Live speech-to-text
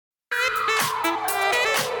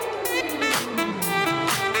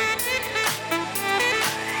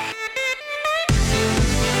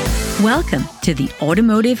Welcome to the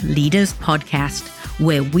Automotive Leaders Podcast,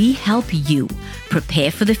 where we help you prepare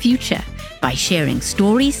for the future by sharing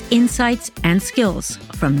stories, insights, and skills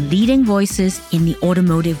from leading voices in the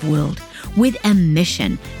automotive world with a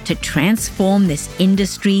mission to transform this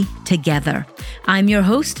industry together. I'm your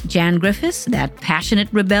host, Jan Griffiths, that passionate,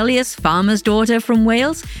 rebellious farmer's daughter from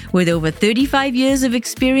Wales with over 35 years of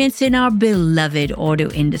experience in our beloved auto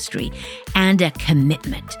industry and a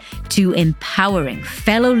commitment to empowering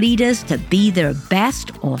fellow leaders to be their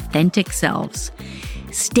best authentic selves.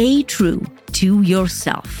 Stay true to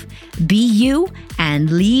yourself. Be you and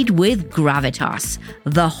lead with gravitas,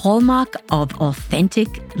 the hallmark of authentic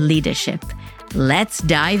leadership. Let's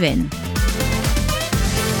dive in.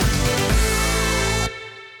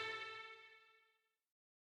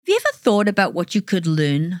 Have you ever thought about what you could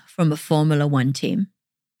learn from a Formula One team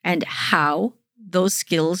and how those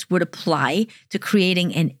skills would apply to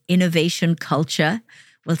creating an innovation culture?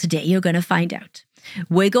 Well, today you're going to find out.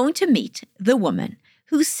 We're going to meet the woman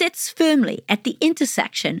who sits firmly at the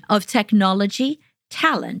intersection of technology,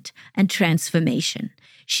 talent, and transformation.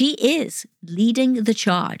 She is leading the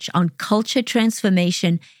charge on culture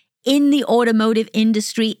transformation in the automotive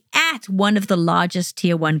industry at one of the largest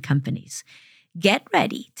Tier 1 companies. Get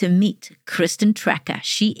ready to meet Kristen Trecker.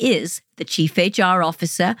 She is the Chief HR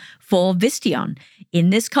Officer for Visteon. In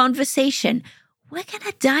this conversation, we're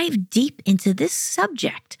going to dive deep into this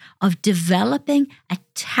subject of developing a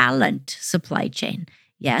talent supply chain.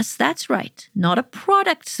 Yes, that's right. Not a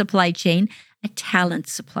product supply chain, a talent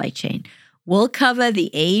supply chain. We'll cover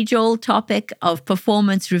the age-old topic of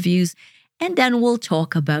performance reviews, and then we'll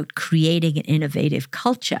talk about creating an innovative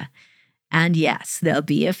culture. And yes, there'll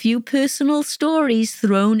be a few personal stories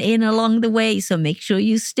thrown in along the way, so make sure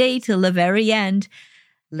you stay till the very end.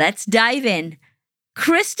 Let's dive in.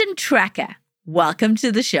 Kristen Trecker, welcome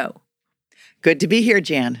to the show. Good to be here,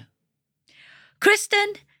 Jan.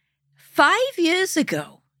 Kristen, 5 years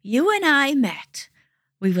ago, you and I met.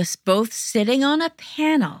 We were both sitting on a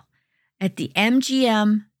panel at the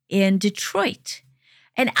MGM in Detroit.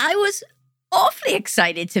 And I was awfully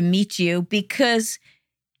excited to meet you because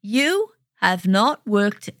you have not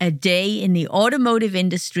worked a day in the automotive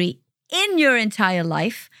industry in your entire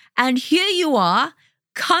life. And here you are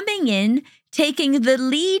coming in, taking the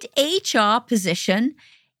lead HR position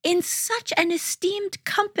in such an esteemed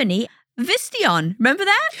company, Visteon. Remember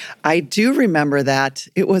that? I do remember that.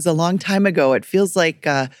 It was a long time ago. It feels like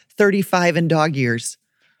 35 in dog years.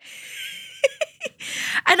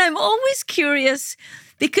 And I'm always curious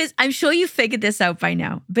because I'm sure you figured this out by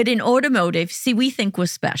now. But in automotive, see, we think we're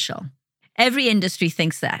special. Every industry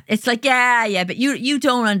thinks that. It's like, yeah, but you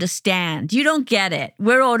don't understand. You don't get it.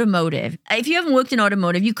 We're automotive. If you haven't worked in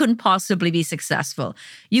automotive, you couldn't possibly be successful.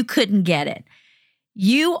 You couldn't get it.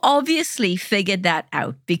 You obviously figured that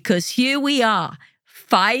out because here we are,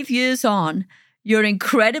 5 years on. You're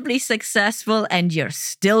incredibly successful and you're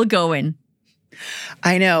still going.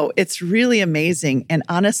 I know. It's really amazing. And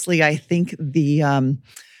honestly, I think the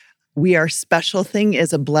we are special thing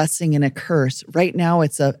is a blessing and a curse. Right now,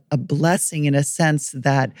 it's a blessing in a sense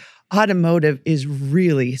that automotive is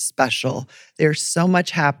really special. There's so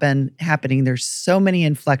much happening. There's so many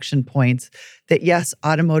inflection points that, yes,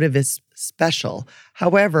 automotive is special.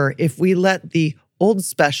 However, if we let the old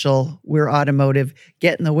special, we're automotive,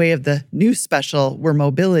 get in the way of the new special, we're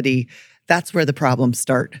mobility, that's where the problems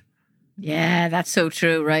start. Yeah, that's so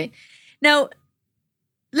true, right? Now,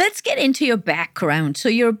 let's get into your background. So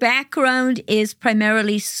your background is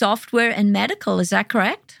primarily software and medical, is that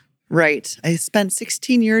correct? Right. I spent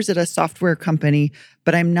 16 years at a software company,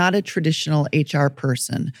 but I'm not a traditional HR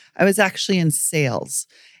person. I was actually in sales.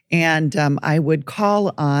 And I would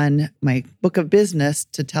call on my book of business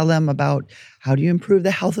to tell them about how do you improve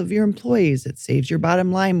the health of your employees. It saves your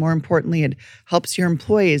bottom line. More importantly, it helps your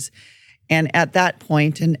employees. And at that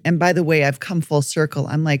point, and by the way, I've come full circle.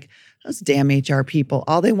 I'm like, those damn HR people,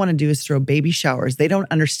 all they want to do is throw baby showers. They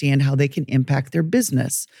don't understand how they can impact their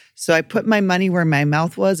business. So I put my money where my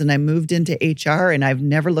mouth was and I moved into HR and I've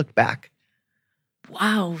never looked back.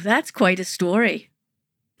 Wow, that's quite a story.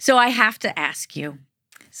 So I have to ask you.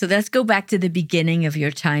 So let's go back to the beginning of your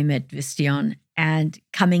time at Visteon and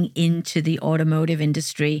coming into the automotive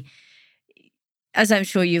industry. As I'm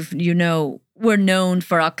sure you know, we're known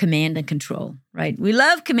for our command and control, right? We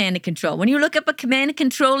love command and control. When you look up a command and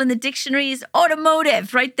control in the dictionary, it's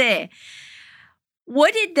automotive right there.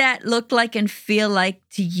 What did that look like and feel like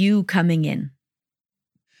to you coming in?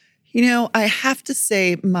 You know, I have to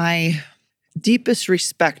say my deepest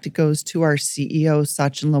respect goes to our CEO,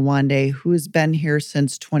 Sachin Lawande, who has been here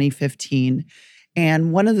since 2015.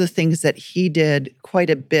 And one of the things that he did quite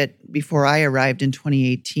a bit before I arrived in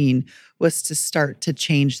 2018 was to start to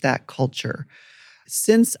change that culture.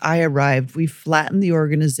 Since I arrived, we've flattened the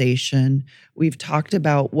organization. We've talked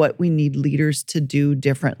about what we need leaders to do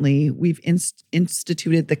differently. We've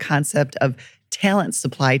instituted the concept of talent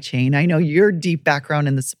supply chain. I know your deep background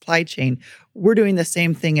in the supply chain. We're doing the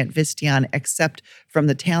same thing at Visteon, except from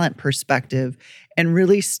the talent perspective, and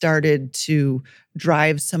really started to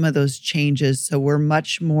drive some of those changes. So we're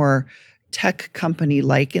much more tech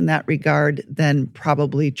company-like in that regard than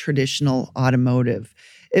probably traditional automotive.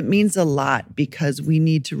 It means a lot because we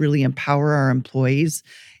need to really empower our employees,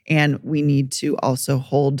 and we need to also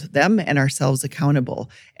hold them and ourselves accountable.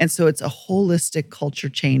 And so it's a holistic culture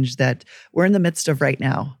change that we're in the midst of right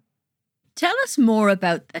now. Tell us more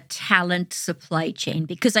about a talent supply chain,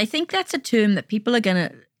 because I think that's a term that people are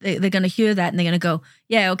they're gonna hear that and they're gonna go,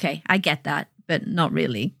 yeah, okay, I get that, but not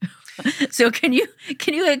really. So can you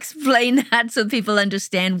explain that so people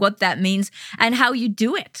understand what that means and how you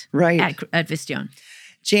do it at Visteon?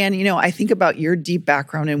 Jan, I think about your deep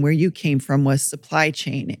background and where you came from was supply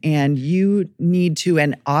chain, and you need to,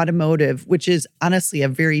 and automotive, which is honestly a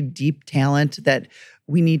very deep talent that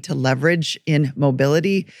we need to leverage in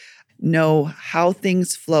mobility, know how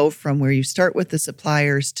things flow from where you start with the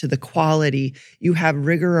suppliers to the quality. You have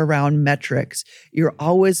rigor around metrics. You're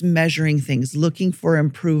always measuring things, looking for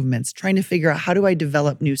improvements, trying to figure out how do I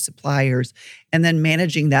develop new suppliers, and then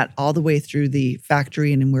managing that all the way through the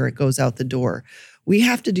factory and where it goes out the door. We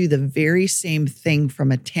have to do the very same thing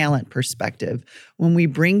from a talent perspective. When we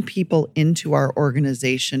bring people into our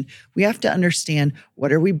organization, we have to understand,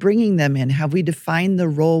 what are we bringing them in? Have we defined the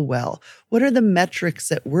role well? What are the metrics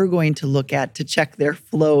that we're going to look at to check their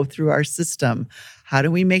flow through our system? How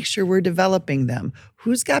do we make sure we're developing them?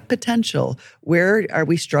 Who's got potential? Where are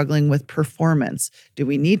we struggling with performance? Do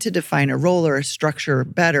we need to define a role or a structure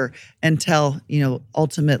better until,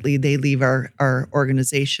 ultimately they leave our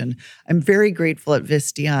organization? I'm very grateful at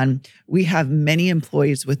Visteon. We have many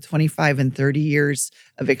employees with 25 and 30 years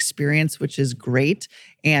of experience, which is great.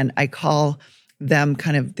 And I call them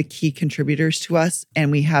kind of the key contributors to us, and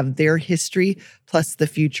we have their history plus the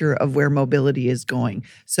future of where mobility is going.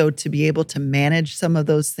 So to be able to manage some of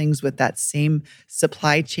those things with that same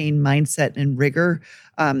supply chain mindset and rigor,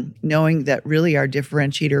 knowing that really our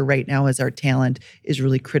differentiator right now is our talent, is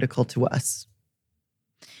really critical to us.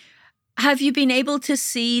 Have you been able to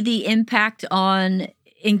see the impact on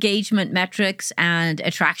engagement metrics and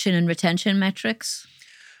attraction and retention metrics?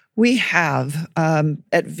 We have.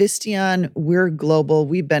 At Visteon, we're global.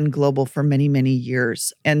 We've been global for many, many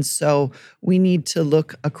years. And so we need to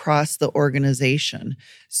look across the organization.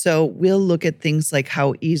 So we'll look at things like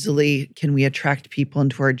how easily can we attract people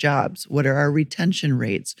into our jobs? What are our retention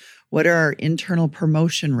rates? What are our internal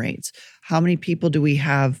promotion rates? How many people do we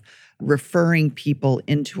have referring people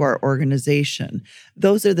into our organization?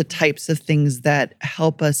 Those are the types of things that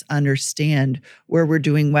help us understand where we're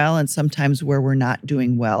doing well and sometimes where we're not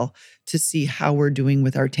doing well, to see how we're doing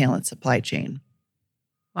with our talent supply chain.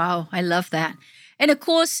 Wow, I love that. And of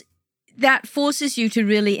course, that forces you to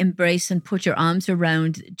really embrace and put your arms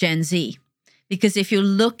around Gen Z. Because if you're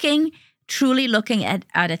truly looking at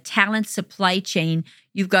a talent supply chain,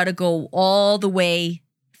 you've got to go all the way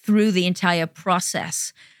through the entire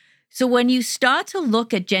process. So when you start to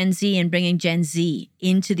look at Gen Z and bringing Gen Z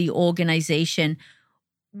into the organization,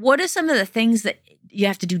 what are some of the things that you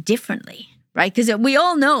have to do differently, right? Because we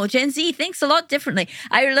all know Gen Z thinks a lot differently.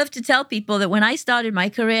 I love to tell people that when I started my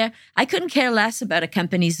career, I couldn't care less about a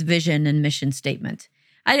company's vision and mission statement.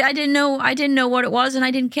 I didn't know what it was, and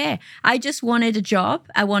I didn't care. I just wanted a job,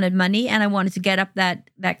 I wanted money, and I wanted to get up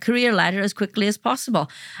that career ladder as quickly as possible.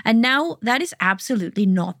 And now that is absolutely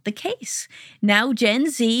not the case. Now Gen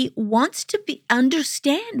Z wants to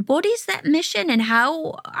understand, what is that mission and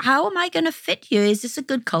how am I going to fit here? Is this a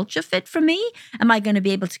good culture fit for me? Am I going to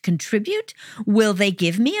be able to contribute? Will they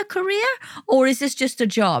give me a career, or is this just a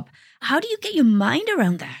job? How do you get your mind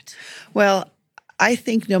around that? Well, I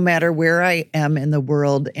think no matter where I am in the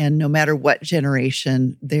world and no matter what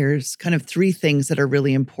generation, there's kind of three things that are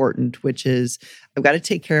really important, which is I've got to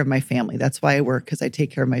take care of my family. That's why I work, because I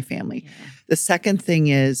take care of my family. Yeah. The second thing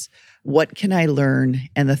is, what can I learn?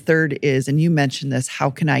 And the third is, and you mentioned this,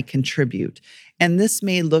 how can I contribute? And this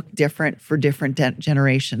may look different for different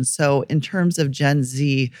generations. So in terms of Gen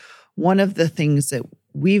Z, one of the things that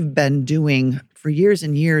we've been doing for years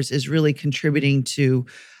and years is really contributing to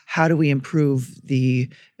how do we improve the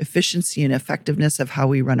efficiency and effectiveness of how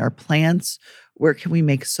we run our plants? Where can we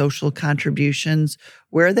make social contributions?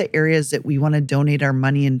 Where are the areas that we want to donate our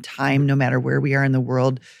money and time, no matter where we are in the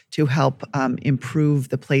world, to help improve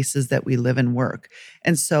the places that we live and work?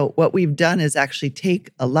 And so what we've done is actually take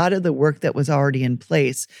a lot of the work that was already in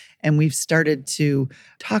place, and we've started to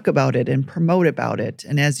talk about it and promote about it.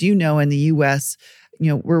 And as you know, in the US,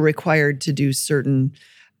 we're required to do certain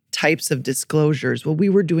types of disclosures. Well, we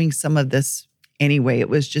were doing some of this anyway. It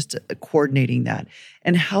was just coordinating that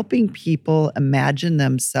and helping people imagine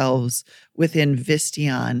themselves within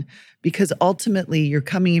Visteon, because ultimately you're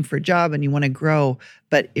coming in for a job and you want to grow.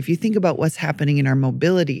 But if you think about what's happening in our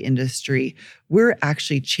mobility industry, we're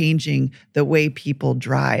actually changing the way people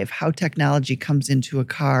drive, how technology comes into a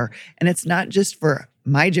car. And it's not just for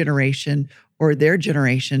my generation or their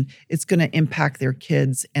generation, it's going to impact their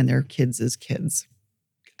kids and their kids' kids.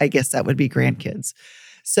 I guess that would be grandkids.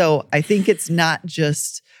 So I think it's not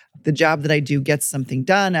just the job that I do gets something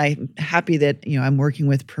done. I'm happy that, I'm working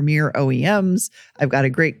with premier OEMs. I've got a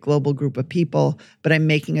great global group of people, but I'm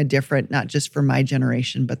making a difference, not just for my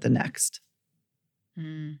generation, but the next.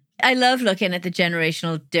 I love looking at the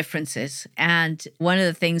generational differences. And one of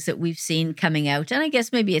the things that we've seen coming out, and I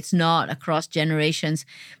guess maybe it's not across generations,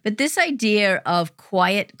 but this idea of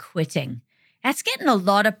quiet quitting, that's getting a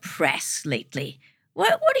lot of press lately.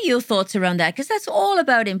 What are your thoughts around that? Because that's all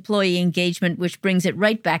about employee engagement, which brings it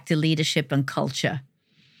right back to leadership and culture.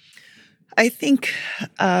 I think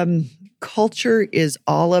culture is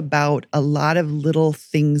all about a lot of little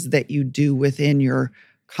things that you do within your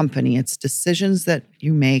company. It's decisions that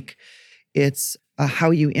you make. It's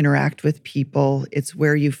how you interact with people. It's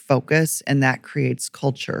where you focus, and that creates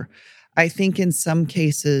culture. I think in some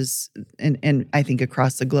cases, and I think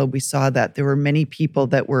across the globe, we saw that there were many people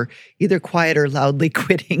that were either quiet or loudly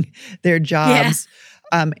quitting their jobs.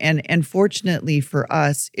 Yeah. And fortunately for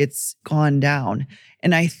us, it's gone down.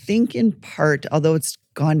 And I think in part, although it's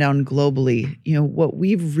gone down globally, what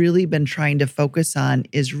we've really been trying to focus on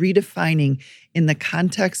is redefining in the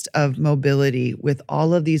context of mobility with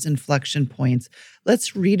all of these inflection points.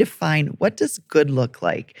 Let's redefine, what does good look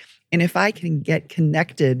like? And if I can get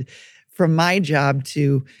connected from my job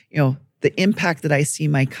to, the impact that I see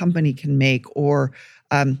my company can make. Or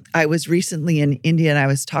I was recently in India and I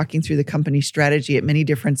was talking through the company strategy at many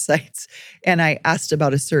different sites. And I asked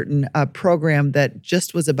about a certain program that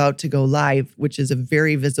just was about to go live, which is a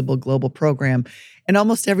very visible global program. And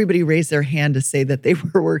almost everybody raised their hand to say that they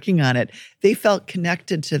were working on it. They felt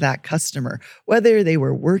connected to that customer, whether they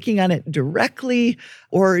were working on it directly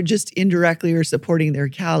or just indirectly or supporting their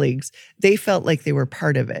colleagues. They felt like they were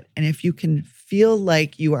part of it. And if you can feel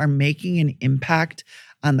like you are making an impact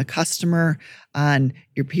on the customer, on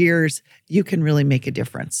your peers, you can really make a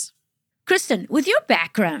difference. Kristen, with your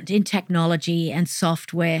background in technology and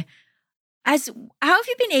software, how have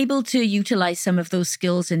you been able to utilize some of those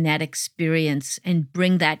skills and that experience and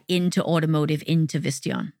bring that into automotive, into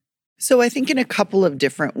Visteon? So I think in a couple of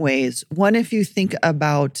different ways. One, if you think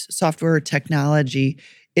about software or technology,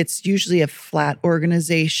 it's usually a flat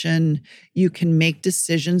organization. You can make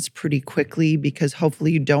decisions pretty quickly because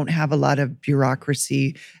hopefully you don't have a lot of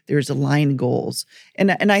bureaucracy. There's aligned goals.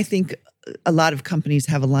 And I think a lot of companies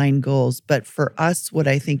have aligned goals. But for us, what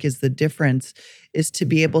I think is the difference is to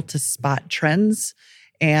be able to spot trends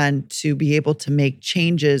and to be able to make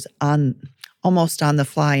changes almost on the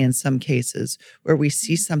fly in some cases. Where we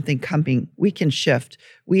see something coming, we can shift.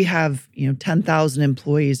 We have 10,000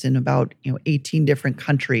 employees in about 18 different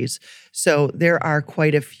countries. So there are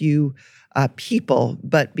quite a few people,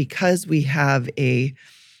 but because we have a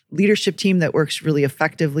leadership team that works really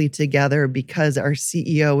effectively together, because our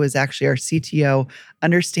CEO is actually our CTO,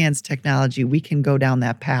 understands technology, we can go down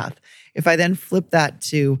that path. If I then flip that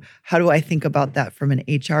to how do I think about that from an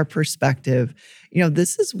HR perspective,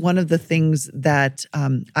 this is one of the things that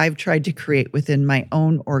I've tried to create within my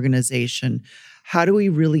own organization. How do we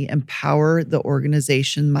really empower the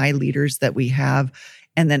organization, my leaders that we have?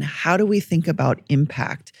 And then how do we think about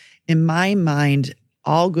impact? In my mind,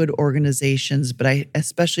 all good organizations, but I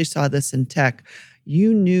especially saw this in tech,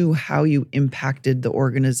 you knew how you impacted the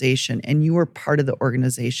organization and you were part of the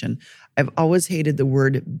organization. I've always hated the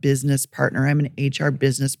word business partner. I'm an HR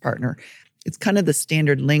business partner. It's kind of the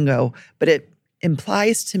standard lingo, but it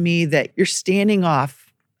implies to me that you're standing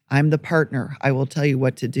off. I'm the partner. I will tell you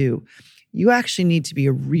what to do. You actually need to be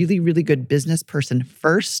a really, really good business person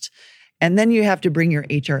first, and then you have to bring your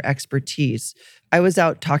HR expertise. I was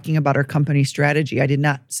out talking about our company strategy. I did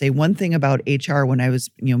not say one thing about HR when I was,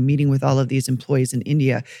 meeting with all of these employees in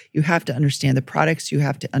India. You have to understand the products. You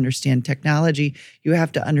have to understand technology. You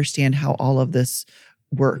have to understand how all of this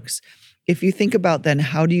works. if you think about then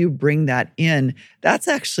how do you bring that in, that's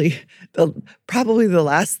actually probably the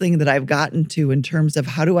last thing that I've gotten to in terms of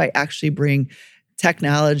how do I actually bring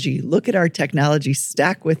technology, look at our technology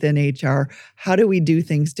stack within HR. How do we do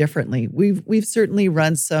things differently? We've certainly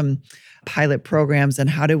run some pilot programs and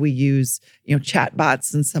how do we use, chat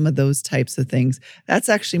bots and some of those types of things. That's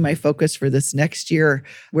actually my focus for this next year,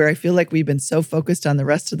 where I feel like we've been so focused on the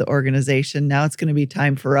rest of the organization. Now it's going to be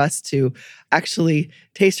time for us to actually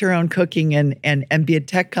taste our own cooking and be a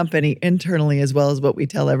tech company internally as well as what we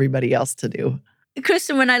tell everybody else to do.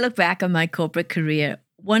 Kristen, when I look back on my corporate career,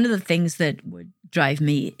 one of the things that would drive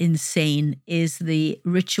me insane is the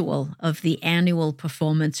ritual of the annual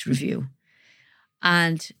performance review.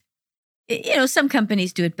 And, some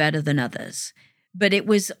companies do it better than others, but it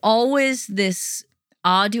was always this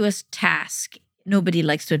arduous task. Nobody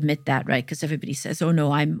likes to admit that, right? Because everybody says, oh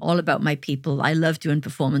no, I'm all about my people. I love doing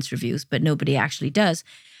performance reviews, but nobody actually does.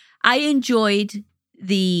 I enjoyed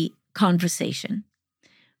the conversation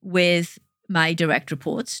with my direct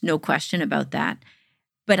reports, no question about that.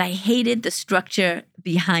 But I hated the structure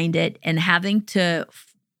behind it and having to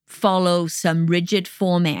follow some rigid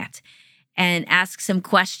format and ask some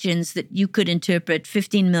questions that you could interpret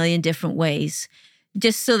 15 million different ways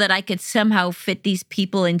just so that I could somehow fit these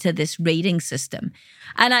people into this rating system.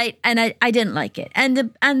 And I didn't like it.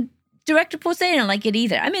 And direct reports, they didn't like it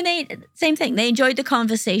either. I mean, same thing. They enjoyed the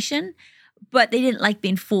conversation, but they didn't like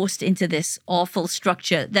being forced into this awful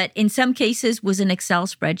structure that in some cases was an Excel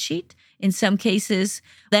spreadsheet. In some cases,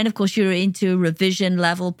 then of course you're into revision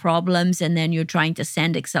level problems and then you're trying to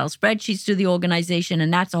send Excel spreadsheets to the organization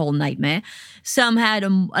and that's a whole nightmare. Some had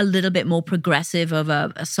a little bit more progressive of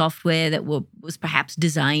a software that was perhaps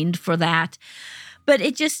designed for that. But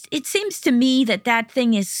it seems to me that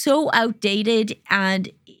thing is so outdated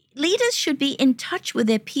and leaders should be in touch with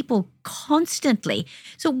their people constantly.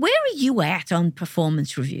 So where are you at on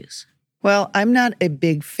performance reviews? Well, I'm not a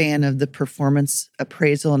big fan of the performance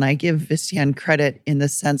appraisal, and I give Visteon credit in the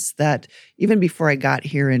sense that even before I got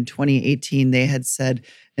here in 2018, they had said,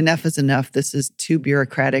 enough is enough. This is too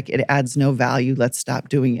bureaucratic. It adds no value. Let's stop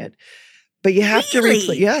doing it. But you have to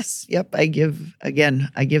replace. Yes. Yep. I give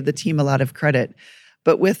the team a lot of credit.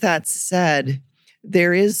 But with that said,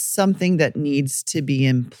 there is something that needs to be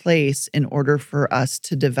in place in order for us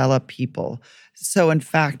to develop people. So in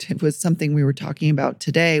fact, it was something we were talking about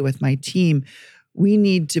today with my team. We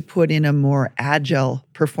need to put in a more agile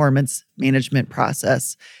performance management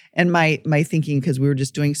process. And my thinking, because we were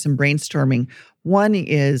just doing some brainstorming, one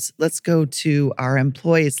is let's go to our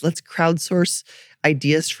employees, let's crowdsource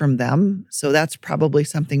ideas from them. So that's probably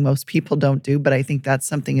something most people don't do, but I think that's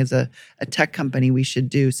something as a tech company we should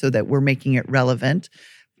do so that we're making it relevant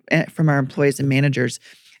from our employees and managers.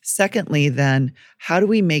 Secondly, then, how do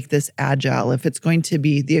we make this agile? If it's going to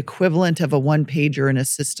be the equivalent of a one-pager in a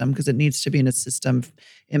system, because it needs to be in a system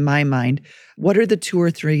in my mind, what are the 2 or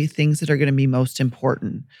 3 things that are going to be most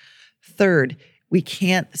important? Third, we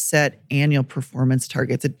can't set annual performance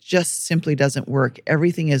targets. It just simply doesn't work.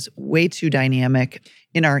 Everything is way too dynamic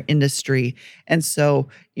in our industry. And so,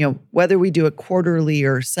 whether we do it quarterly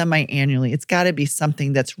or semi-annually, it's got to be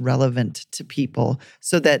something that's relevant to people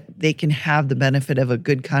so that they can have the benefit of a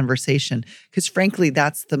good conversation. Because frankly,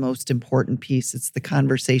 that's the most important piece. It's the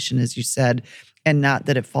conversation, as you said, and not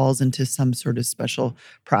that it falls into some sort of special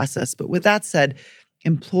process. But with that said,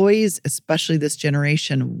 employees, especially this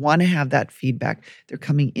generation, want to have that feedback. They're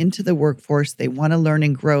coming into the workforce. They want to learn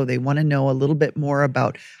and grow. They want to know a little bit more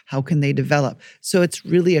about how can they develop. So it's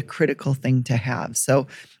really a critical thing to have. So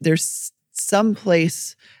there's some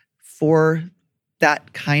place for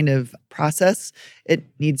that kind of process. It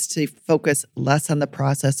needs to focus less on the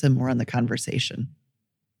process and more on the conversation.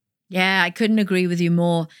 Yeah, I couldn't agree with you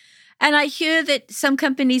more. And I hear that some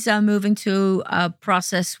companies are moving to a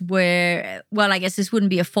process where, well, I guess this wouldn't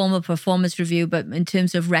be a formal performance review, but in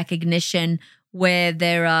terms of recognition, where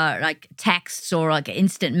there are like texts or like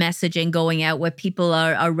instant messaging going out where people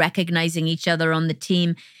are recognizing each other on the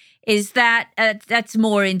team. Is that that's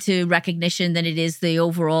more into recognition than it is the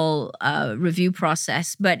overall review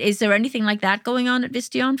process? But is there anything like that going on at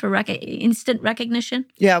Visteon for instant recognition?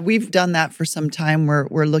 Yeah, we've done that for some time.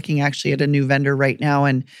 We're looking actually at a new vendor right now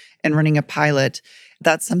and running a pilot.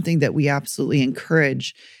 That's something that we absolutely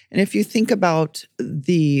encourage. And if you think about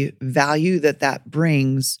the value that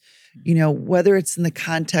brings, whether it's in the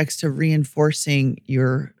context of reinforcing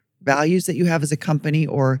your values that you have as a company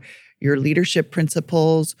or your leadership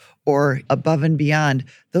principles or above and beyond,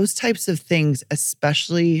 those types of things,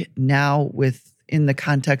 especially now in the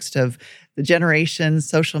context of the generation,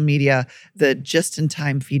 social media, the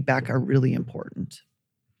just-in-time feedback are really important.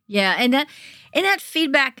 Yeah, and that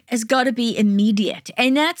feedback has got to be immediate.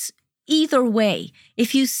 And that's either way.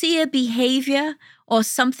 If you see a behavior or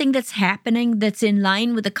something that's happening that's in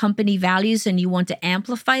line with the company values and you want to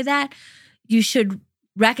amplify that, you should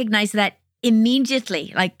recognize that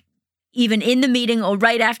immediately, like even in the meeting or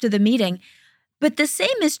right after the meeting. But the same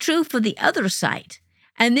is true for the other side.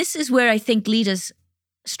 And this is where I think leaders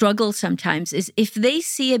struggle sometimes is if they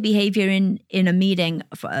see a behavior in a meeting,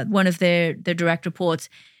 one of their direct reports,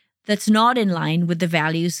 that's not in line with the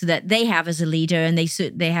values that they have as a leader and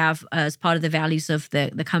they have as part of the values of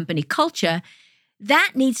the company culture,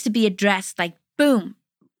 that needs to be addressed like boom,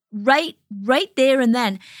 right there and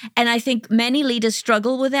then. And I think many leaders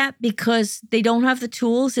struggle with that because they don't have the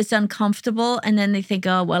tools. It's uncomfortable. And then they think,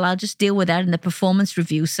 oh, well, I'll just deal with that in the performance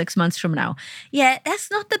review 6 months from now. Yeah,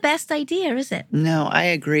 that's not the best idea, is it? No, I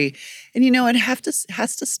agree. And it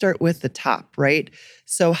has to start with the top, right?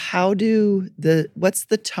 So what's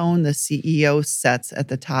the tone the CEO sets at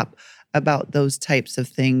the top about those types of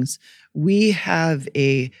things? We have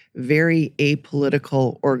a very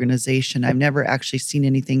apolitical organization. I've never actually seen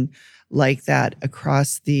anything like that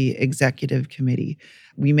across the executive committee.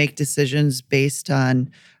 We make decisions based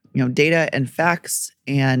on, data and facts,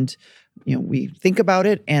 and we think about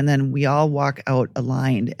it, and then we all walk out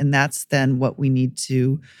aligned. And that's then what we need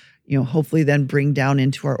to, hopefully then bring down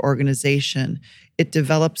into our organization. It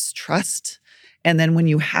develops trust. And then when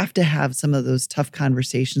you have to have some of those tough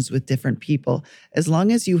conversations with different people, as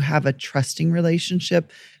long as you have a trusting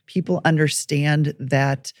relationship, people understand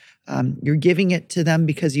that you're giving it to them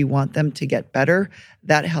because you want them to get better.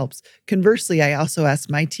 That helps. Conversely, I also ask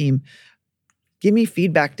my team, give me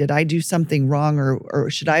feedback. Did I do something wrong, or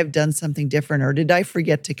should I have done something different? Or did I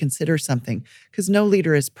forget to consider something? Because no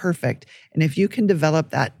leader is perfect. And if you can develop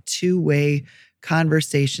that two-way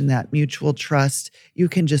conversation, that mutual trust, you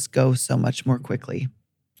can just go so much more quickly.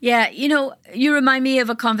 Yeah, you remind me of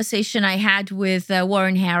a conversation I had with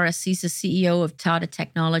Warren Harris. He's the CEO of Tata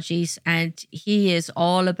Technologies, and he is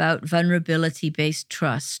all about vulnerability-based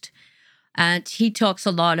trust. And he talks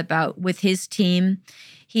a lot about with his team,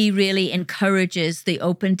 he really encourages the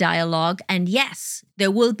open dialogue. And yes, there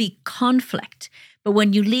will be conflict. But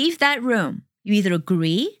when you leave that room, you either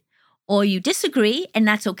agree or you disagree, and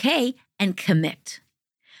that's okay, and commit.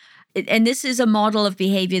 And this is a model of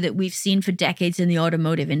behavior that we've seen for decades in the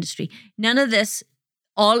automotive industry. None of this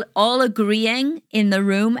all agreeing in the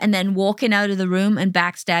room and then walking out of the room and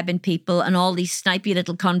backstabbing people and all these snipey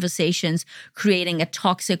little conversations creating a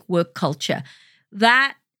toxic work culture.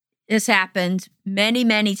 That has happened many,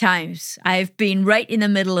 many times. I've been right in the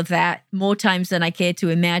middle of that more times than I care to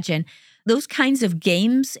imagine. Those kinds of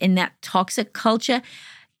games in that toxic culture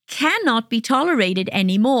cannot be tolerated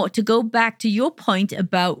anymore. To go back to your point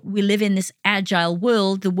about we live in this agile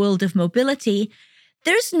world, the world of mobility,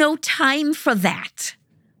 there's no time for that.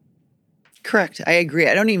 Correct. I agree.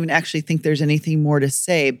 I don't even actually think there's anything more to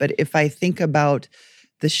say. But if I think about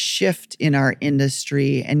the shift in our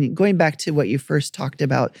industry and going back to what you first talked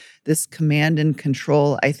about, this command and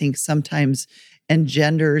control, I think sometimes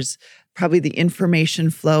engenders probably the information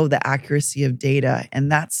flow, the accuracy of data.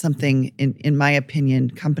 And that's something, in my opinion,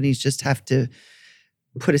 companies just have to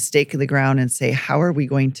put a stake in the ground and say, how are we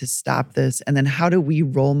going to stop this? And then how do we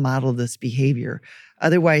role model this behavior?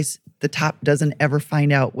 Otherwise, the top doesn't ever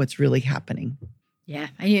find out what's really happening. Yeah,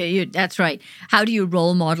 that's right. How do you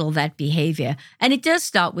role model that behavior? And it does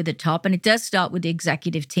start with the top, and it does start with the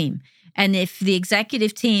executive team. And if the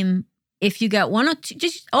executive team, if you got one or two,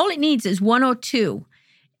 just all it needs is one or two,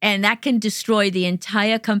 and that can destroy the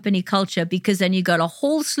entire company culture, because then you got a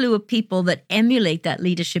whole slew of people that emulate that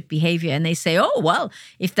leadership behavior. And they say, oh, well,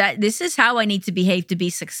 this is how I need to behave to be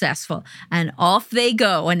successful. And off they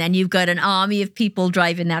go. And then you've got an army of people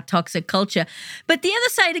driving that toxic culture. But the other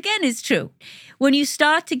side, again, is true. When you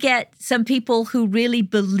start to get some people who really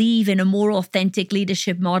believe in a more authentic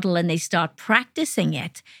leadership model and they start practicing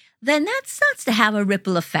it, then that starts to have a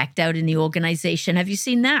ripple effect out in the organization. Have you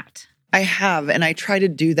seen that? I have, and I try to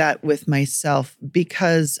do that with myself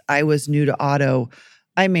because I was new to auto.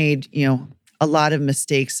 I made, a lot of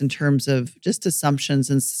mistakes in terms of just assumptions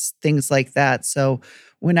and things like that. So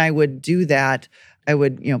when I would do that, I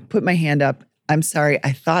would, put my hand up. I'm sorry,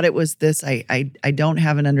 I thought it was this. I don't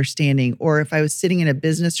have an understanding. Or if I was sitting in a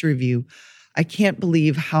business review, I can't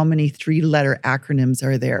believe how many 3-letter acronyms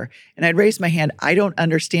are there. And I'd raise my hand. I don't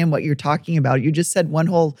understand what you're talking about. You just said one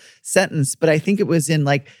whole sentence, but I think it was in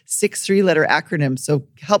like 6 3-letter acronyms. So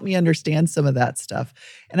help me understand some of that stuff.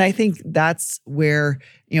 And I think that's where,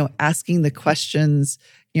 asking the questions,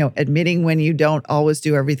 admitting when you don't always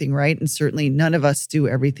do everything right. And certainly none of us do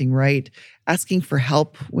everything right. Asking for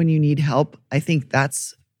help when you need help. I think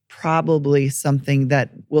that's probably something that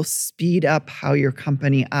will speed up how your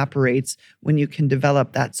company operates when you can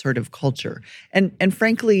develop that sort of culture. And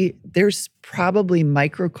frankly, there's probably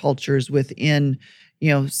microcultures within,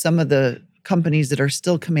 some of the companies that are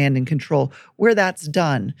still command and control where that's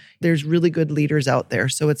done. There's really good leaders out there.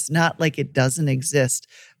 So it's not like it doesn't exist,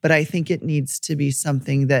 but I think it needs to be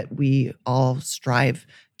something that we all strive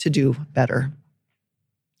to do better.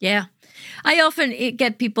 Yeah. I often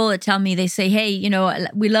get people that tell me, they say, hey,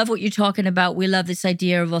 we love what you're talking about. We love this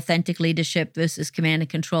idea of authentic leadership versus command and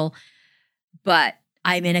control. But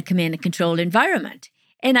I'm in a command and control environment.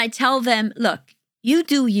 And I tell them, look, you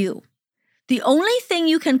do you. The only thing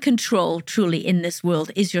you can control truly in this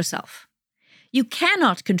world is yourself. You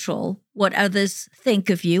cannot control what others think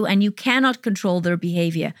of you, and you cannot control their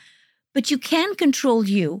behavior. But you can control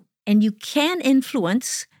you, and you can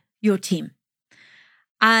influence your team.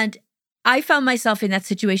 And I found myself in that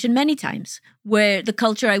situation many times where the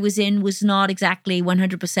culture I was in was not exactly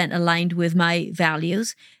 100% aligned with my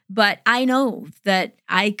values. But I know that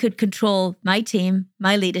I could control my team,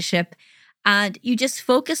 my leadership, and you just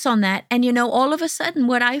focus on that. And, all of a sudden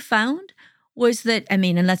what I found was that,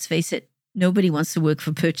 and let's face it, nobody wants to work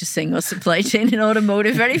for purchasing or supply chain in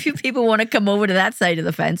automotive. Very few people want to come over to that side of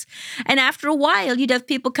the fence. And after a while, you'd have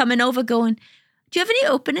people coming over going, do you have any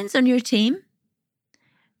openings on your team?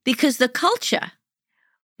 Because the culture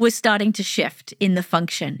was starting to shift in the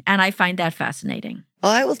function. And I find that fascinating.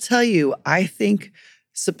 Well, I will tell you, I think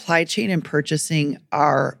supply chain and purchasing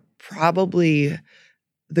are probably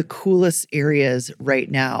the coolest areas right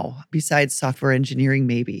now, besides software engineering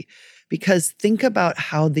maybe. Because think about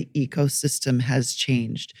how the ecosystem has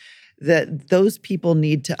changed. That those people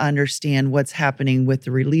need to understand what's happening with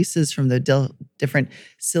the releases from the different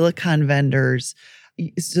silicon vendors.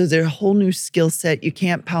 So there's a whole new skill set. You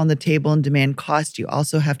can't pound the table and demand cost. You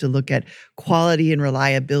also have to look at quality and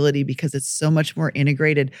reliability because it's so much more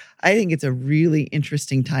integrated. I think it's a really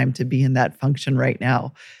interesting time to be in that function right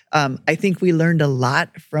now. I think we learned a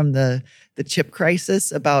lot from the chip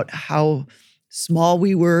crisis about how small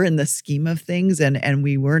we were in the scheme of things, and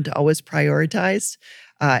we weren't always prioritized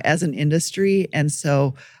as an industry. And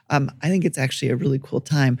so I think it's actually a really cool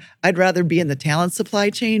time. I'd rather be in the talent supply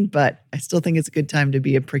chain, but I still think it's a good time to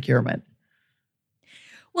be in procurement.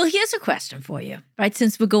 Well, here's a question for you, right?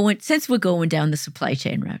 Since we're going down the supply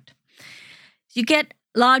chain route, you get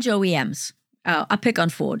large OEMs. I'll pick on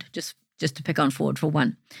Ford, just to pick on Ford for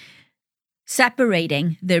one,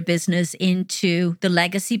 separating their business into the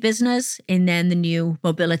legacy business and then the new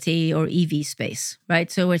mobility or EV space,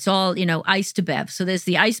 right? So it's all, ICE to BEV. So there's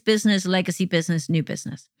the ICE business, legacy business, new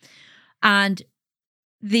business. And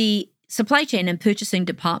the supply chain and purchasing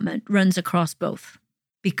department runs across both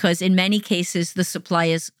because in many cases, the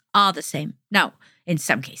suppliers are the same. Now, in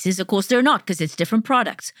some cases, of course, they're not because it's different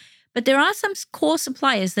products. But there are some core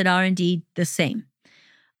suppliers that are indeed the same.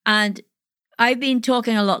 And I've been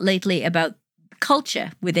talking a lot lately about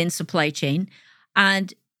culture within supply chain,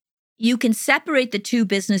 and you can separate the two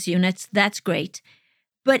business units. That's great.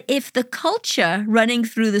 But if the culture running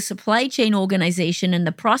through the supply chain organization and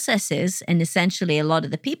the processes, and essentially a lot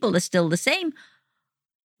of the people are still the same,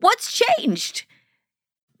 what's changed?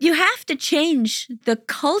 You have to change the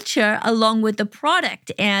culture along with the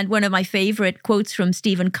product. And one of my favorite quotes from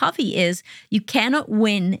Stephen Covey is, you cannot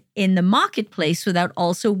win in the marketplace without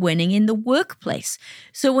also winning in the workplace.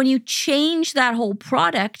 So when you change that whole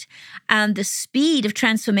product and the speed of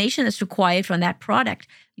transformation that's required from that product,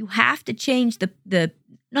 you have to change the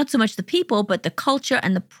not so much the people, but the culture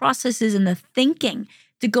and the processes and the thinking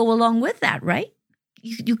to go along with that, right?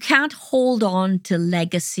 You can't hold on to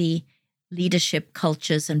legacy leadership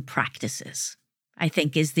cultures and practices, I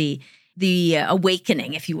think is the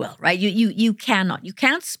awakening, if you will, right? You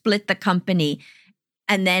can't split the company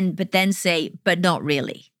but then say, but not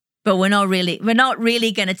really. But we're not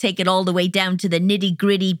really going to take it all the way down to the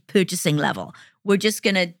nitty-gritty purchasing level. We're just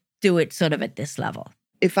going to do it sort of at this level.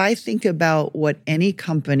 If I think about what any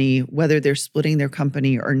company, whether they're splitting their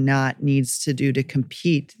company or not, needs to do to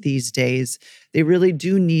compete these days, they really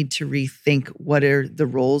do need to rethink what are the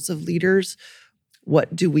roles of leaders.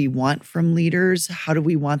 What do we want from leaders? How do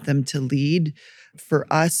we want them to lead? For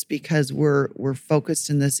us, because we're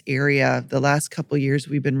focused in this area, the last couple of years,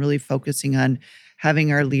 we've been really focusing on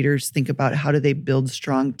having our leaders think about how do they build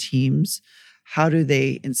strong teams? How do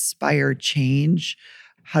they inspire change?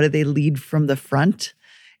 How do they lead from the front?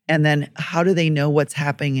 And then how do they know what's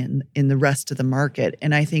happening in the rest of the market?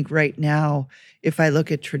 And I think right now, if I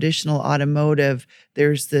look at traditional automotive,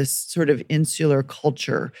 there's this sort of insular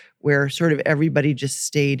culture where sort of everybody just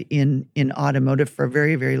stayed in automotive for a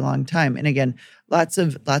very, very long time. And again, lots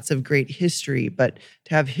of great history, but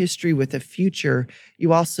to have history with a future,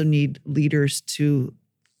 you also need leaders to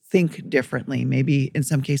think differently, maybe in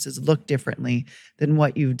some cases look differently than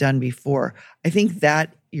what you've done before. I think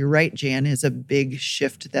that you're right, Jan, is a big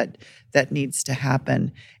shift that needs to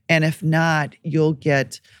happen. And if not, you'll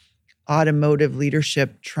get automotive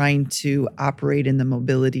leadership trying to operate in the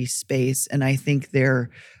mobility space. And I think they're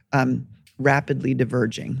rapidly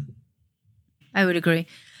diverging. I would agree.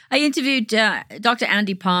 I interviewed Dr.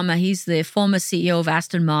 Andy Palmer. He's the former CEO of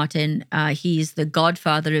Aston Martin. He's the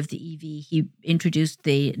godfather of the EV. He introduced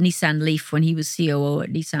the Nissan Leaf when he was COO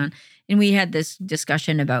at Nissan. And we had this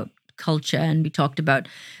discussion about culture, and we talked about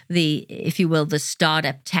the, if you will, the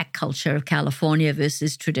startup tech culture of California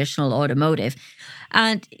versus traditional automotive.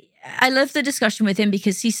 And I loved the discussion with him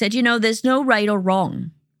because he said, there's no right or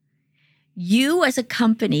wrong. You as a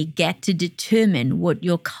company get to determine what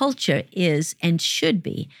your culture is and should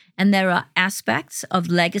be. And there are aspects of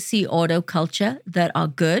legacy auto culture that are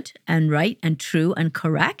good and right and true and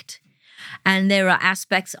correct. And there are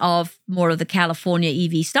aspects of more of the California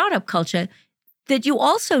EV startup culture that you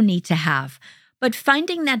also need to have. But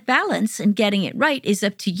finding that balance and getting it right is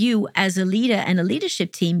up to you as a leader and a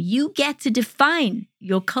leadership team. You get to define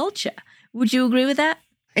your culture. Would you agree with that?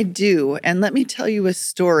 I do. And let me tell you a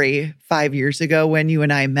story 5 years ago when you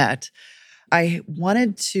and I met. I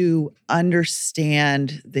wanted to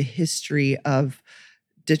understand the history of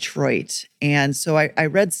Detroit. And so I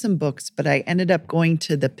read some books, but I ended up going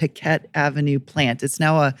to the Piquette Avenue plant. It's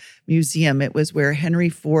now a museum. It was where Henry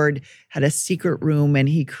Ford had a secret room and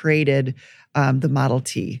he created the Model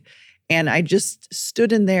T. And I just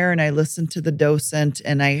stood in there and I listened to the docent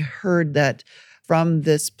and I heard that from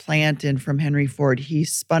this plant and from Henry Ford, he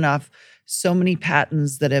spun off so many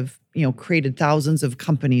patents that have, created thousands of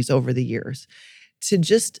companies over the years. To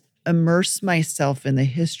just immerse myself in the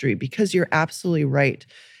history, because you're absolutely right.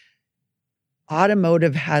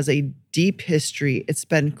 Automotive has a deep history. It's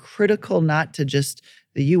been critical not to just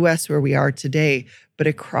the US where we are today, but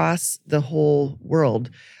across the whole world.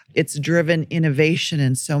 It's driven innovation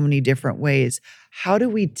in so many different ways. How do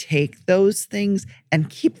we take those things and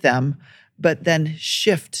keep them, but then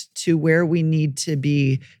shift to where we need to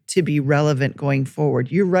be relevant going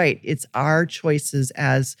forward? You're right. It's our choices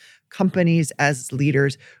as companies, as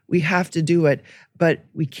leaders. We have to do it, but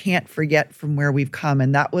we can't forget from where we've come.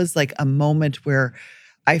 And that was like a moment where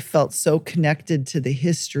I felt so connected to the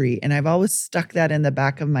history. And I've always stuck that in the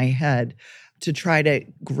back of my head to try to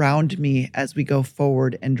ground me as we go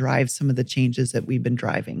forward and drive some of the changes that we've been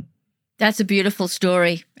driving. That's a beautiful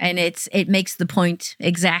story. And it makes the point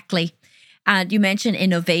exactly. And you mentioned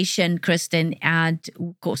innovation, Kristen, and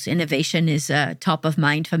of course, innovation is top of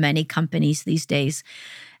mind for many companies these days.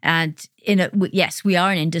 And yes, we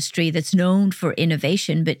are an industry that's known for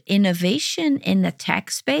innovation, but innovation in the tech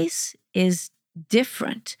space is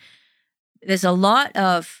different. There's a lot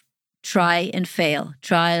of try and fail,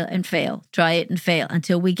 trial and fail, try it and fail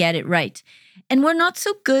until we get it right. And we're not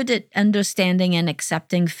so good at understanding and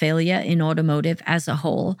accepting failure in automotive as a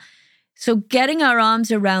whole. So getting our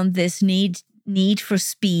arms around this need for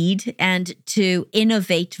speed and to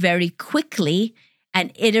innovate very quickly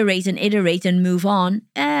and iterate and move on,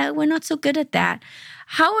 we're not so good at that.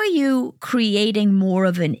 How are you creating more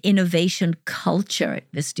of an innovation culture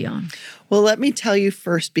at Visteon? Well, let me tell you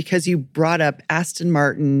first, because you brought up Aston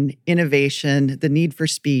Martin, innovation, the need for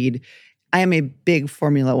speed. I am a big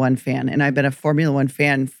Formula One fan, and I've been a Formula One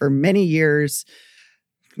fan for many years.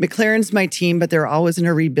 McLaren's my team, but they're always in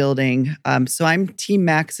a rebuilding. So I'm Team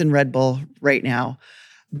Max and Red Bull right now.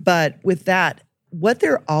 But with that, what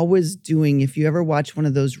they're always doing, if you ever watch one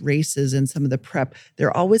of those races and some of the prep,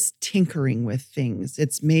 they're always tinkering with things.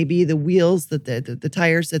 It's maybe the wheels, that the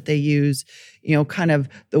tires that they use, kind of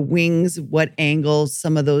the wings, what angles,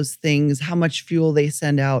 some of those things, how much fuel they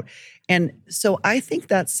send out. And so I think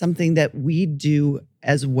that's something that we do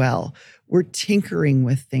as well. We're tinkering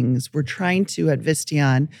with things. We're trying to, at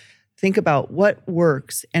Visteon, think about what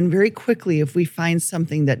works. And very quickly, if we find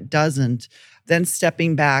something that doesn't, then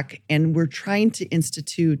stepping back, and we're trying to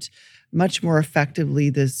institute much more effectively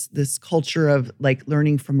this culture of like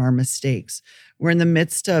learning from our mistakes. We're in the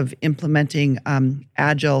midst of implementing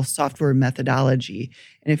agile software methodology.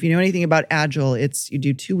 And if you know anything about agile, it's you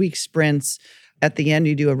do 2-week sprints. at the end,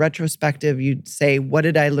 you do a retrospective. You say, what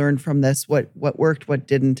did I learn from this? What worked, what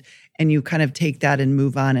didn't? And you kind of take that and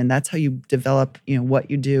move on. And that's how you develop, what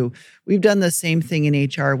you do. We've done the same thing in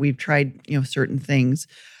HR. We've tried, certain things.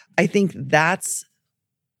 I think that's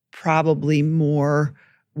probably more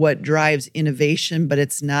what drives innovation, but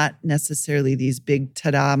it's not necessarily these big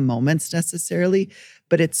ta-da moments necessarily,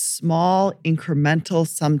 but it's small, incremental,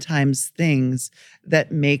 sometimes things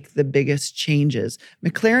that make the biggest changes.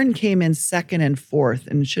 McLaren came in second and fourth,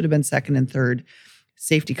 and should have been second and third,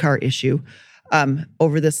 safety car issue,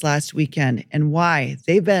 over this last weekend. And why?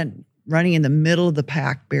 They've been running in the middle of the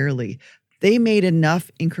pack barely. They made enough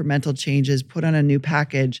incremental changes, put on a new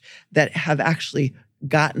package that have actually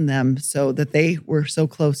gotten them so that they were so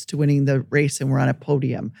close to winning the race and were on a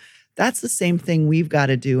podium. That's the same thing we've got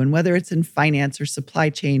to do. And whether it's in finance or supply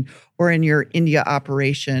chain or in your India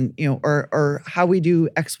operation, or how we do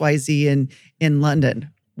XYZ in London,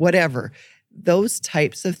 whatever, those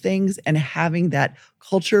types of things, and having that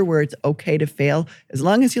culture where it's okay to fail, as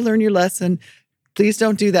long as you learn your lesson, please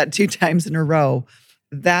don't do that 2 times in a row.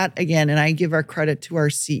 That again, and I give our credit to our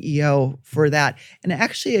CEO for that and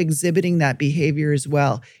actually exhibiting that behavior as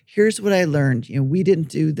well. Here's what I learned. We didn't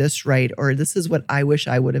do this right, or this is what I wish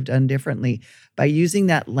I would have done differently. By using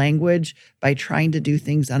that language, by trying to do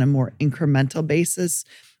things on a more incremental basis,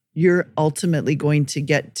 you're ultimately going to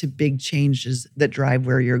get to big changes that drive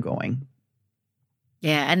where you're going.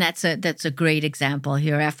 Yeah, and that's a great example.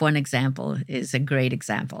 Your F1 example is a great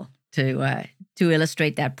example to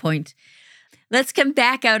illustrate that point. Let's come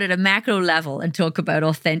back out at a macro level and talk about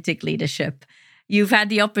authentic leadership. You've had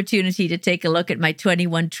the opportunity to take a look at my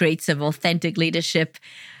 21 traits of authentic leadership.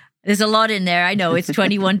 There's a lot in there. I know it's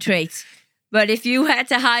 21 traits. But if you had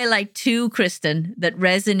to highlight 2, Kristen, that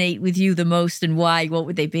resonate with you the most and why, what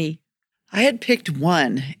would they be? I had picked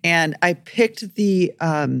one, and I picked the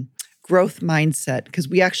growth mindset because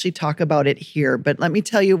we actually talk about it here. But let me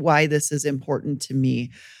tell you why this is important to me.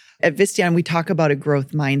 At Visteon, we talk about a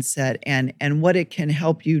growth mindset and what it can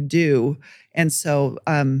help you do. And so,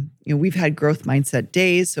 we've had growth mindset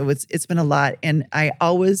days, so it's been a lot. And I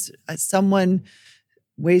always, someone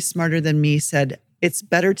way smarter than me said, it's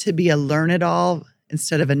better to be a learn-it-all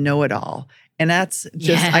instead of a know-it-all. And that's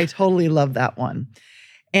just, I totally love that one.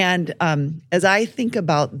 And as I think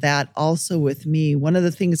about that also with me, one of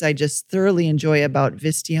the things I just thoroughly enjoy about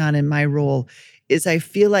Visteon and my role is I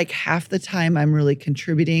feel like half the time I'm really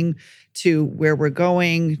contributing to where we're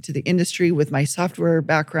going, to the industry with my software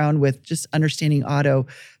background, with just understanding auto.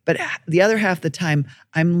 But the other half the time,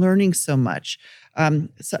 I'm learning so much.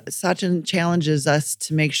 Sachin challenges us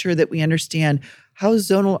to make sure that we understand how is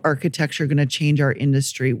zonal architecture going to change our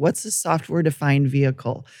industry? What's the software-defined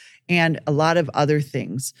vehicle? And a lot of other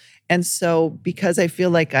things. And so because I feel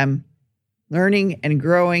like I'm learning and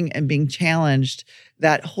growing and being challenged,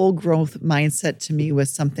 that whole growth mindset to me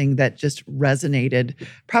was something that just resonated,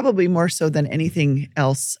 probably more so than anything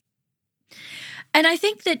else. And I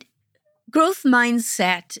think that growth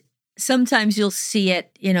mindset, sometimes you'll see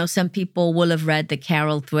it, some people will have read the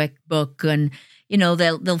Carol Dweck book and,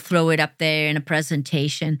 they'll throw it up there in a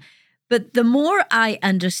presentation. But the more I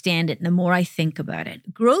understand it and the more I think about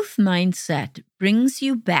it, growth mindset brings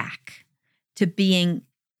you back to being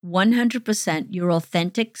 100% your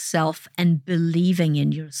authentic self and believing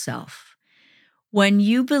in yourself. When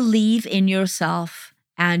you believe in yourself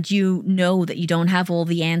and you know that you don't have all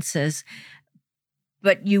the answers,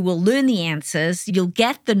 but you will learn the answers, you'll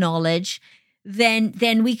get the knowledge, then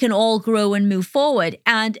we can all grow and move forward.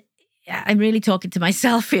 And I'm really talking to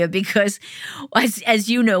myself here because as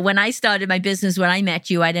you know, when I started my business, when I met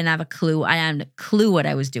you, I didn't have a clue. I hadn't a clue what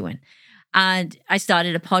I was doing. And I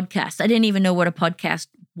started a podcast. I didn't even know what a podcast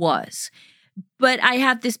was. But I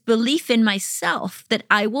have this belief in myself that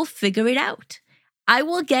I will figure it out. I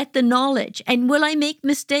will get the knowledge. And will I make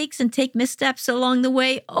mistakes and take missteps along the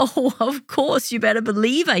way? Oh, of course, you better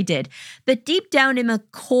believe I did. But deep down in the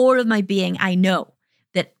core of my being, I know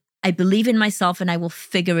that I believe in myself and I will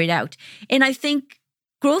figure it out. And I think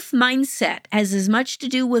growth mindset has as much to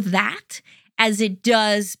do with that as it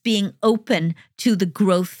does being open to the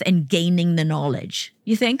growth and gaining the knowledge.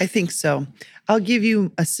 You think? I think so. I'll give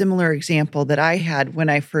you a similar example that I had when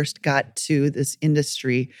I first got to this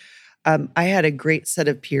industry. I had a great set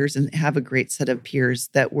of peers and have a great set of peers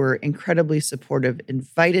that were incredibly supportive,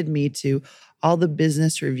 invited me to all the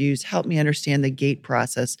business reviews, helped me understand the gate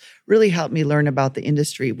process, really helped me learn about the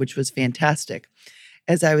industry, which was fantastic.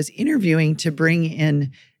 As I was interviewing to bring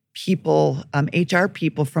in people, HR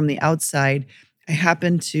people from the outside, I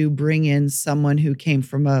happened to bring in someone who came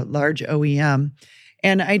from a large OEM,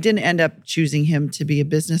 and I didn't end up choosing him to be a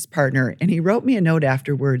business partner. And he wrote me a note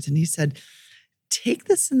afterwards, and he said, take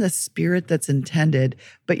this in the spirit that's intended,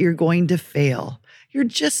 but you're going to fail. You're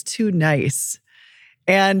just too nice.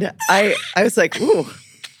 And I was like, ooh,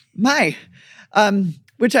 my,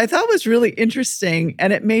 which I thought was really interesting.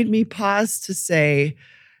 And it made me pause to say,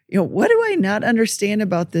 what do I not understand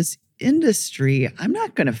about this industry? I'm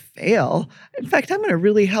not going to fail. In fact, I'm going to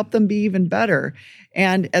really help them be even better.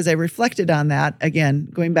 And as I reflected on that, again,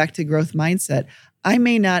 going back to growth mindset, I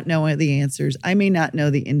may not know the answers. I may not know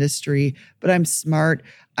the industry, but I'm smart.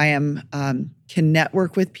 I am can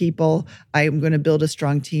network with people. I am going to build a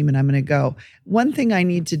strong team and I'm going to go. One thing I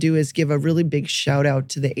need to do is give a really big shout out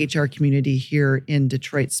to the HR community here in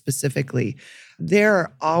Detroit specifically. There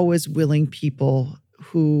are always willing people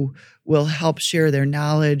who will help share their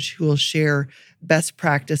knowledge, who will share best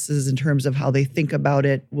practices in terms of how they think about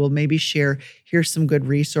it, will maybe share, here's some good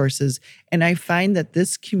resources. And I find that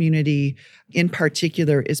this community in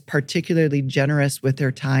particular is particularly generous with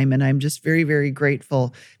their time. And I'm just very, very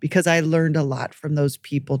grateful because I learned a lot from those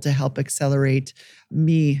people to help accelerate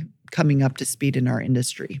me coming up to speed in our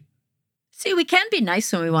industry. See, we can be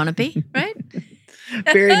nice when we want to be, right?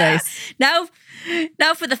 Very nice. Now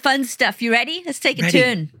for the fun stuff. You ready? Let's take a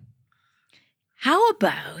turn. How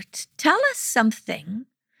about tell us something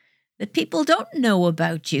that people don't know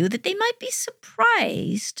about you that they might be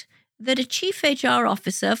surprised that a chief HR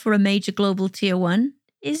officer for a major global tier 1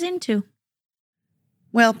 is into?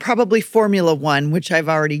 Well, probably Formula One, which I've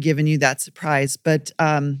already given you that surprise, but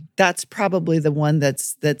that's probably the one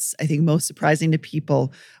that's I think most surprising to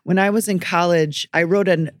people. When I was in college, I wrote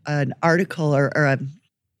an article or a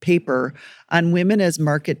paper on women as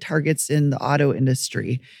market targets in the auto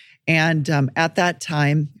industry. And at that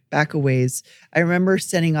time, back a ways, I remember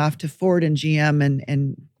sending off to Ford and GM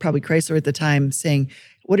and probably Chrysler at the time saying,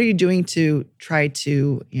 what are you doing to try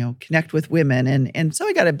to, connect with women? And so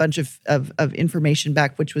I got a bunch of information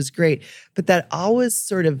back, which was great. But that always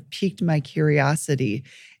sort of piqued my curiosity.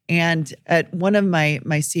 And at one of my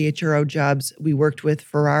CHRO jobs, we worked with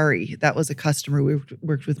Ferrari. That was a customer. We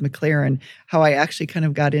worked with McLaren, how I actually kind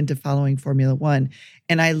of got into following Formula One.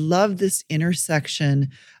 And I love this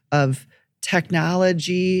intersection of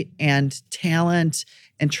technology and talent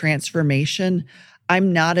and transformation.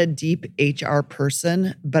 I'm not a deep HR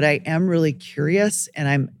person, but I am really curious and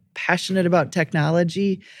I'm passionate about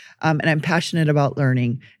technology and I'm passionate about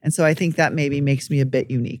learning. And so I think that maybe makes me a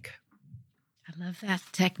bit unique. I love that.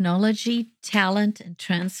 Technology, talent, and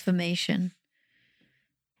transformation.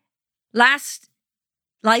 Last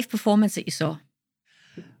live performance that you saw?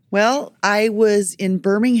 Well, I was in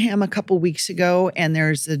Birmingham a couple weeks ago, and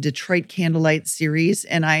there's a Detroit Candlelight series,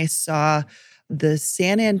 and I saw the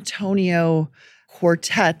San Antonio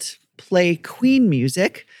Quartet play Queen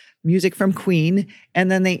music from Queen,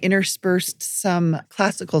 and then they interspersed some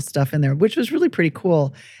classical stuff in there, which was really pretty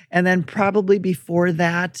cool. And then probably before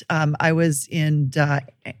that, I was in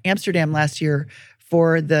Amsterdam last year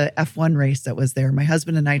for the F1 race that was there. My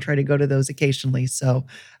husband and I try to go to those occasionally. So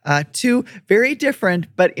 2 very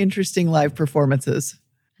different but interesting live performances.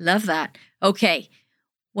 Love that. Okay.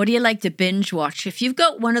 What do you like to binge watch? If you've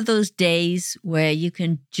got one of those days where you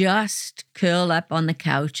can just curl up on the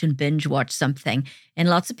couch and binge watch something, and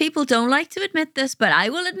lots of people don't like to admit this, but I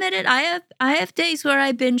will admit it. I have days where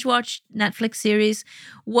I binge watch Netflix series.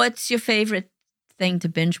 What's your favorite thing to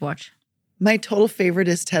binge watch? My total favorite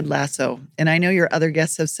is Ted Lasso. And I know your other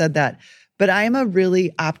guests have said that, but I am a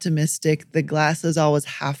really optimistic, the glass is always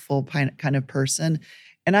half full kind of person.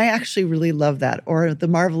 And I actually really love that. Or The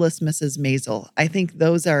Marvelous Mrs. Maisel. I think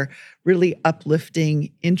those are really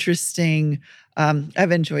uplifting, interesting.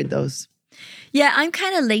 I've enjoyed those. Yeah, I'm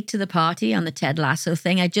kind of late to the party on the Ted Lasso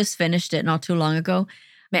thing. I just finished it not too long ago.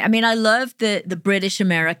 I mean, I love the British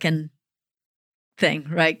American thing,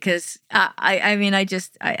 right? Because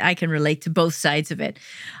I can relate to both sides of it.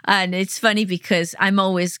 And it's funny because I'm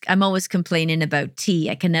always complaining about tea.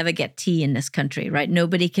 I can never get tea in this country, right?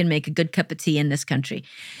 Nobody can make a good cup of tea in this country.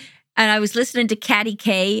 And I was listening to Katty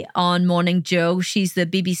Kay on Morning Joe. She's the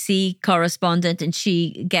BBC correspondent and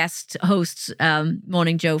she guest hosts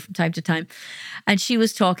Morning Joe from time to time. And she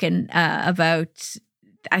was talking about,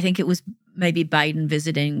 I think it was maybe Biden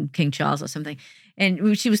visiting King Charles or something.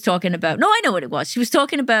 And she was talking about, no, I know what it was. She was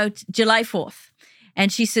talking about July 4th.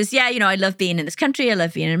 And she says, yeah, I love being in this country. I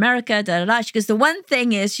love being in America, da, da, da. She goes, the one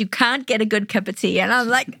thing is you can't get a good cup of tea. And I'm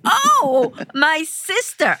like, oh, my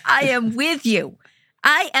sister, I am with you.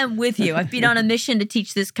 I am with you. I've been on a mission to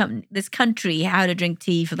teach this country how to drink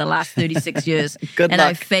tea for the last 36 years. Good and luck.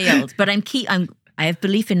 I've failed. But I have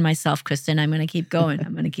belief in myself, Kristen. I'm going to keep going.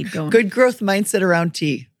 Good growth mindset around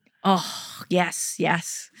tea. Oh, yes,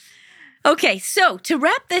 yes. Okay, so to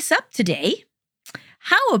wrap this up today,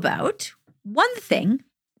 how about one thing,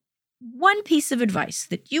 one piece of advice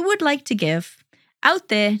that you would like to give out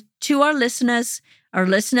there to our listeners, our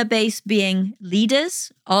listener base being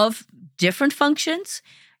leaders of different functions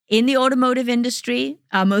in the automotive industry,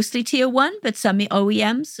 mostly tier one, but some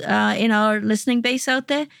OEMs in our listening base out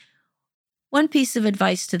there. One piece of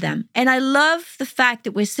advice to them. And I love the fact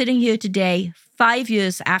that we're sitting here today, 5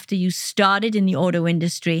 years after you started in the auto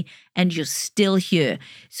industry, and you're still here.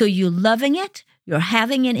 So you're loving it. You're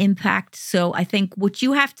having an impact. So I think what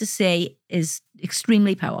you have to say is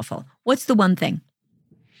extremely powerful. What's the one thing?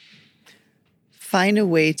 Find a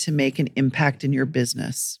way to make an impact in your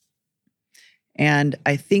business. And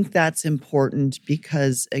I think that's important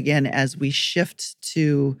because, again, as we shift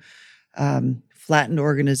to flattened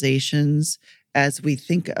organizations, as we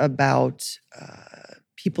think about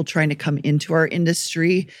people trying to come into our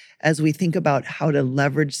industry, as we think about how to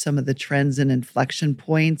leverage some of the trends and inflection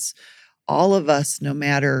points, all of us, no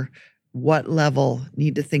matter what level,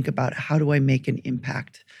 need to think about how do I make an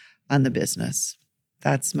impact on the business.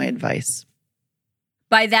 That's my advice.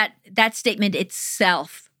 By that statement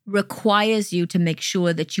itself requires you to make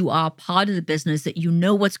sure that you are part of the business, that you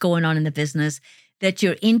know what's going on in the business, that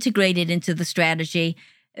you're integrated into the strategy,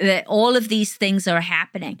 that all of these things are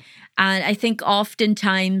happening. And I think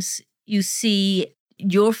oftentimes you see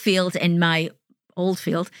your field and my old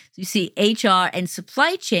field, you see HR and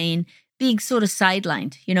supply chain being sort of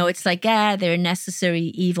sidelined. You know, it's like, they're a necessary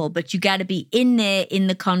evil, but you got to be in there in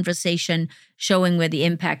the conversation, showing where the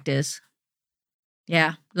impact is.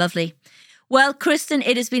 Yeah, lovely. Well, Kristen,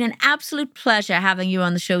 it has been an absolute pleasure having you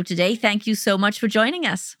on the show today. Thank you so much for joining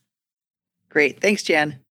us. Great. Thanks,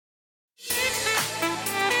 Jan.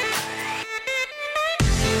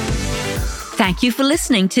 Thank you for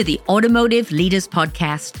listening to the Automotive Leaders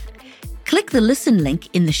Podcast. Click the listen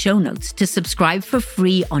link in the show notes to subscribe for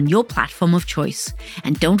free on your platform of choice.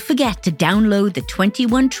 And don't forget to download the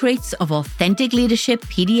 21 Traits of Authentic Leadership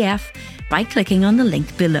PDF by clicking on the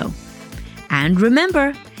link below. And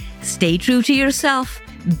remember, stay true to yourself,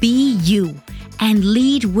 be you, and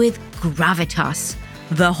lead with gravitas,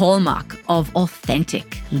 the hallmark of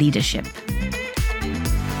authentic leadership.